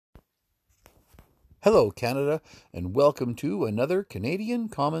Hello, Canada, and welcome to another Canadian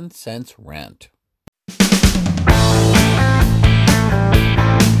Common Sense Rant. This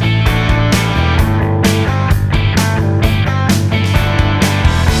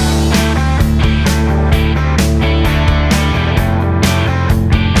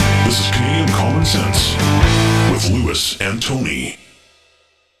is Canadian Common Sense with Lewis and Tony.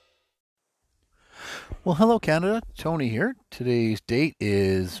 Well, hello, Canada. Tony here. Today's date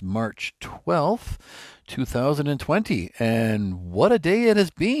is March 12th, 2020, and what a day it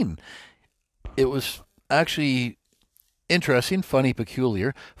has been. It was actually interesting, funny,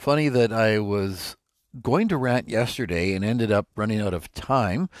 peculiar. Funny that I was going to rant yesterday and ended up running out of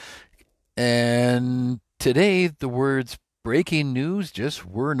time. And today, the words breaking news just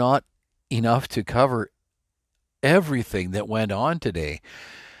were not enough to cover everything that went on today.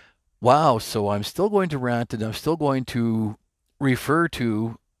 Wow, so I'm still going to rant and I'm still going to refer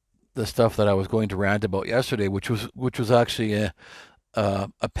to the stuff that I was going to rant about yesterday, which was actually a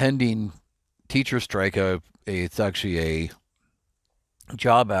pending teacher strike. It's actually a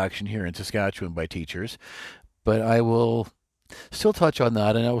job action here in Saskatchewan by teachers, but I will still touch on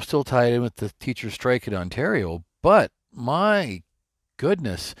that, and I will still tie it in with the teacher strike in Ontario. But my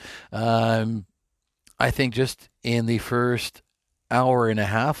goodness, I think just in the first hour and a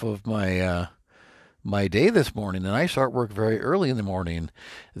half of my day this morning, and I start work very early in the morning,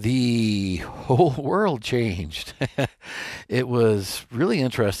 the whole world changed. It was really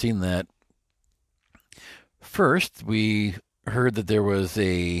interesting that first we heard that there was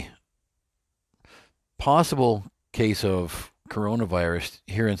a possible case of coronavirus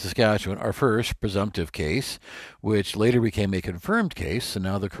here in Saskatchewan, our first presumptive case, which later became a confirmed case. And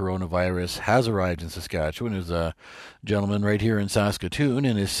now the coronavirus has arrived in Saskatchewan. There's a gentleman right here in Saskatoon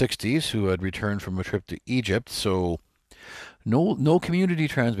in his 60s who had returned from a trip to Egypt. So no community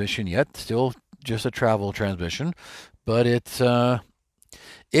transmission yet, still just a travel transmission, but it's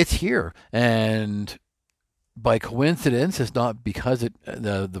here. And by coincidence, it's not because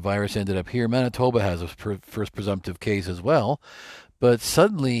the virus ended up here. Manitoba has a first presumptive case as well, but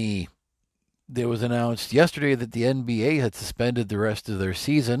suddenly there was announced yesterday that the NBA had suspended the rest of their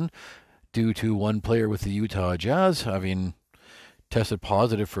season due to one player with the Utah Jazz having tested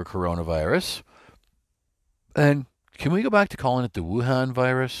positive for coronavirus. And can we go back to calling it the Wuhan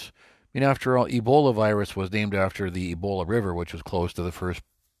virus? I mean, after all, Ebola virus was named after the Ebola River, which was close to the first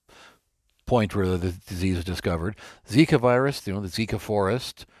point where the disease was discovered. Zika virus, the Zika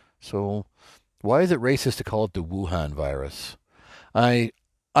forest. So why is it racist to call it the Wuhan virus? I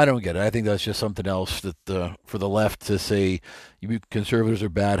don't get it. I think that's just something else that for the left to say you conservatives are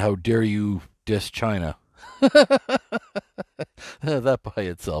bad. How dare you diss China? That by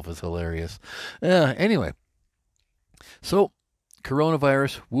itself is hilarious. Anyway, so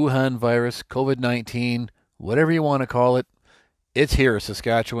coronavirus, Wuhan virus, COVID-19, whatever you want to call it, it's here,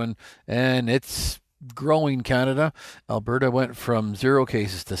 Saskatchewan, and it's growing, Canada. Alberta went from 0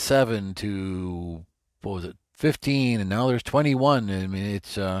 cases to 7 to, 15, and now there's 21. I mean,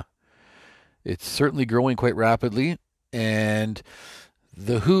 it's certainly growing quite rapidly. And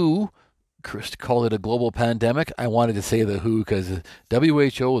the WHO called it a global pandemic. I wanted to say the WHO because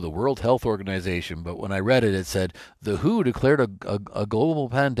WHO, the World Health Organization, but when I read it, it said the WHO declared a global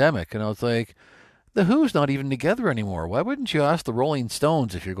pandemic, and I was like, the Who's not even together anymore. Why wouldn't you ask the Rolling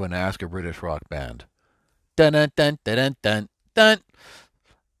Stones if you're going to ask a British rock band? Dun dun dun dun dun dun dun.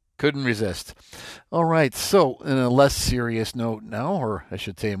 Couldn't resist. All right, so in a less serious note now, or I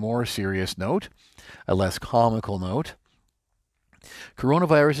should say a more serious note, a less comical note.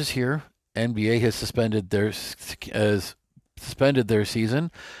 Coronavirus is here. NBA has suspended their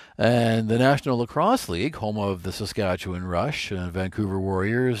season, and the National Lacrosse League, home of the Saskatchewan Rush and Vancouver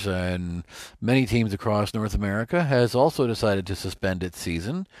Warriors and many teams across North America, has also decided to suspend its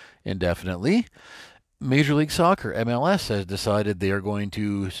season indefinitely. Major League Soccer, MLS, has decided they are going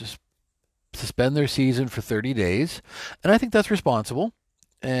to suspend their season for 30 days, and I think that's responsible.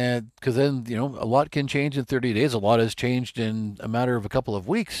 And because then, a lot can change in 30 days. A lot has changed in a matter of a couple of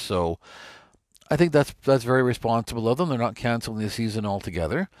weeks, so I think that's very responsible of them. They're not canceling the season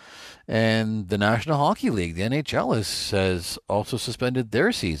altogether. And the National Hockey League, the NHL, has also suspended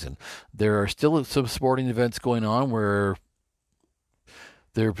their season. There are still some sporting events going on where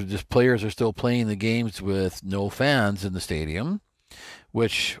players are still playing the games with no fans in the stadium,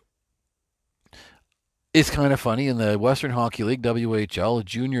 which is kind of funny. In the Western Hockey League, WHL,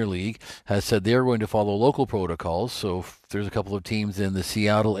 Junior League, has said they're going to follow local protocols. So there's a couple of teams in the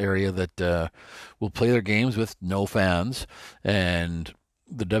Seattle area that will play their games with no fans. And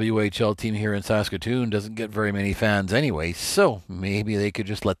the WHL team here in Saskatoon doesn't get very many fans anyway. So maybe they could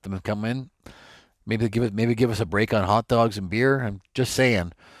just let them come in Maybe give us a break on hot dogs and beer. I'm just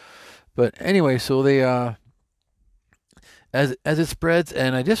saying. But anyway, so they as it spreads,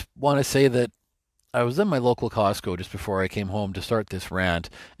 and I just want to say that I was in my local Costco just before I came home to start this rant,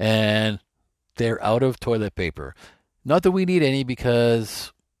 and they're out of toilet paper. Not that we need any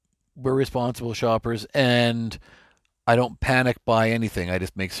because we're responsible shoppers, and I don't panic buy anything. I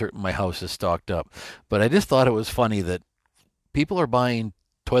just make certain my house is stocked up. But I just thought it was funny that people are buying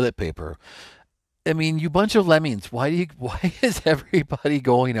toilet paper. I mean, you bunch of lemmings. Why is everybody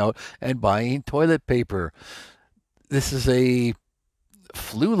going out and buying toilet paper? This is a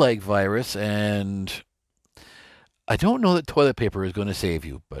flu-like virus, and I don't know that toilet paper is going to save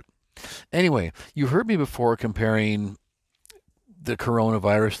you. But anyway, you've heard me before comparing the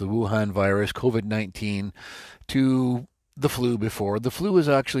coronavirus, the Wuhan virus, COVID-19 to the flu before. The flu is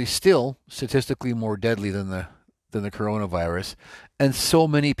actually still statistically more deadly than the coronavirus, and so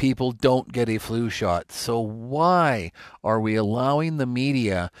many people don't get a flu shot. So why are we allowing the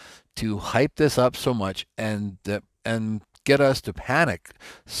media to hype this up so much and get us to panic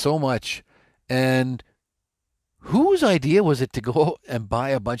so much? And whose idea was it to go and buy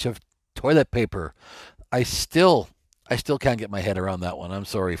a bunch of toilet paper? I still I still can't get my head around that one. I'm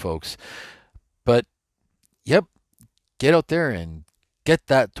sorry, folks. But yep, get out there and get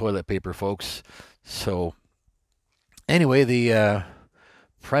that toilet paper, folks. So anyway, the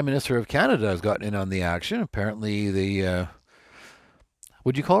Prime Minister of Canada has gotten in on the action. Apparently,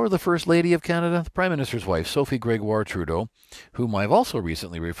 would you call her the First Lady of Canada? The Prime Minister's wife, Sophie Gregoire Trudeau, whom I've also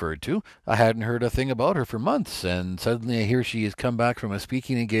recently referred to. I hadn't heard a thing about her for months, and suddenly I hear she has come back from a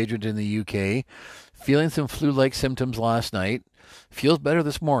speaking engagement in the UK, feeling some flu-like symptoms last night. Feels better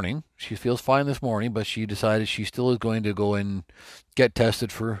this morning. She feels fine this morning, but she decided she still is going to go and get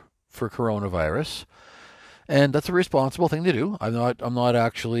tested for coronavirus, and that's a responsible thing to do. I'm not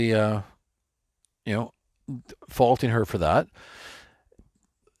actually you know faulting her for that.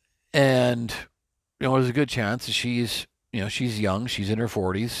 And there's a good chance that she's young, she's in her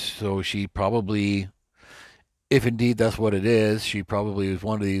 40s, so she probably, if indeed that's what it is, she probably was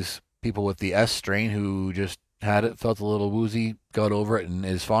one of these people with the S strain who just had it, felt a little woozy, got over it, and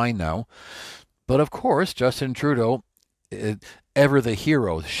is fine now. But of course, Justin Trudeau, eh, ever the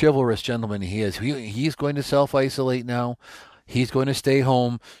hero, the chivalrous gentleman he is, he's going to self isolate now. He's going to stay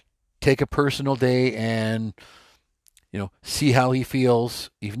home, take a personal day, and see how he feels,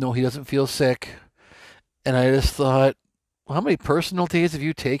 even though he doesn't feel sick. And I just thought, well, how many personal days have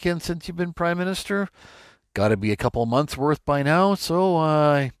you taken since you've been prime minister? Got to be a couple of months worth by now. So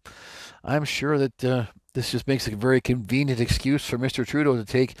I'm sure that this just makes a very convenient excuse for Mr. Trudeau to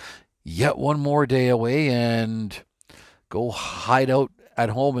take yet one more day away and go hide out at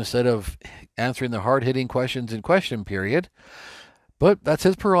home instead of answering the hard-hitting questions in question period. But that's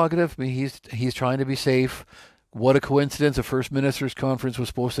his prerogative. I mean, he's trying to be safe. What a coincidence. A First Ministers' Conference was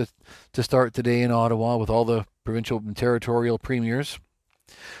supposed to start today in Ottawa with all the provincial and territorial premiers.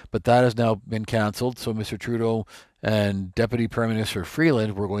 But that has now been cancelled. So Mr. Trudeau and Deputy Prime Minister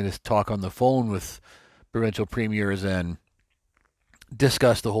Freeland were going to talk on the phone with provincial premiers and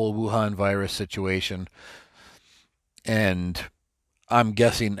discuss the whole Wuhan virus situation. And I'm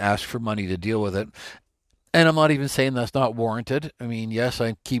guessing ask for money to deal with it. And I'm not even saying that's not warranted. I mean, yes,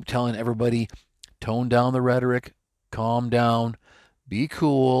 I keep telling everybody, tone down the rhetoric, calm down, be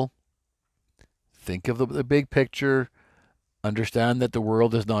cool, think of the big picture, understand that the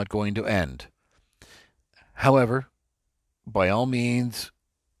world is not going to end. However, by all means,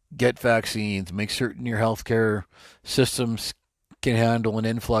 get vaccines, make certain your healthcare systems can handle an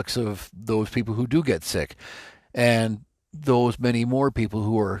influx of those people who do get sick, and those many more people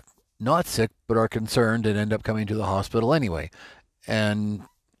who are not sick but are concerned and end up coming to the hospital anyway. And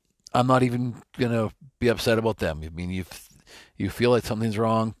I'm not even going to be upset about them. I mean, you feel like something's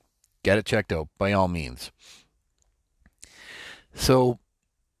wrong, get it checked out by all means. So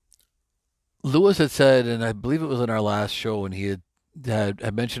Lewis had said, and I believe it was in our last show, and he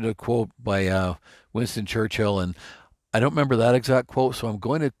had mentioned a quote by Winston Churchill, and I don't remember that exact quote, so I'm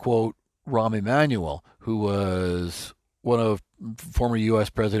going to quote Rahm Emanuel, who was one of former U.S.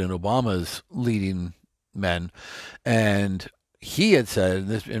 President Obama's leading men, and he had said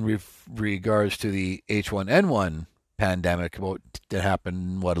this in regards to the H1N1 pandemic that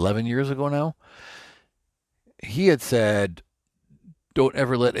happened 11 years ago now. He had said, "Don't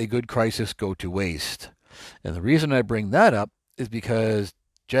ever let a good crisis go to waste." And the reason I bring that up is because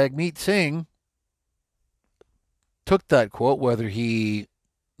Jagmeet Singh took that quote, whether he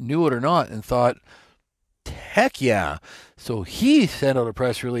knew it or not, and thought, heck yeah, So he sent out a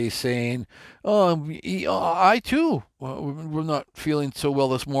press release saying, I too, we're not feeling so well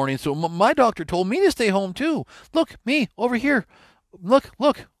this morning. So my doctor told me to stay home too. Look, me over here. Look,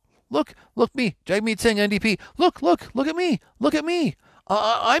 me. Jagmeet Singh, NDP. Look at me. Look at me.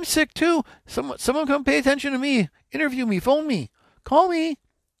 I'm sick too. Someone come pay attention to me. Interview me. Phone me. Call me.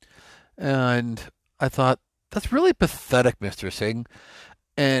 And I thought, that's really pathetic, Mr. Singh.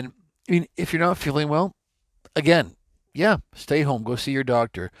 And I mean, if you're not feeling well, again, yeah, stay home, go see your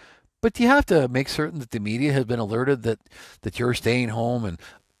doctor. But you have to make certain that the media has been alerted that you're staying home and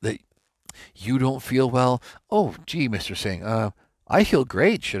that you don't feel well. Oh, gee, Mr. Singh, I feel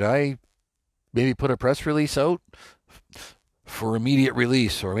great. Should I maybe put a press release out for immediate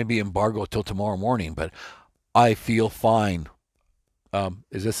release or maybe embargo till tomorrow morning? But I feel fine.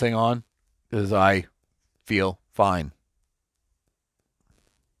 Is this thing on? Because I feel fine.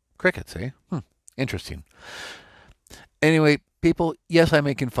 Crickets, eh? Interesting. Anyway, people, yes, I'm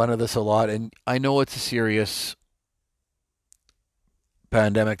making fun of this a lot, and I know it's a serious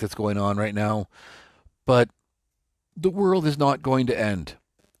pandemic that's going on right now, but the world is not going to end.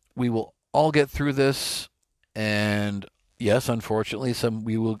 We will all get through this, and yes, unfortunately,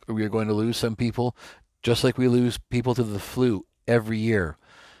 we are going to lose some people, just like we lose people to the flu every year.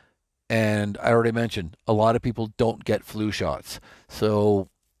 And I already mentioned a lot of people don't get flu shots. So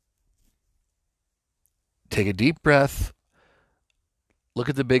take a deep breath, look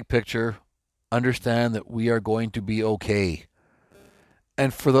at the big picture, understand that we are going to be okay.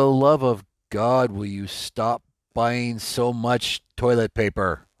 And for the love of God, will you stop buying so much toilet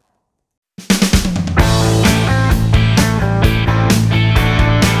paper?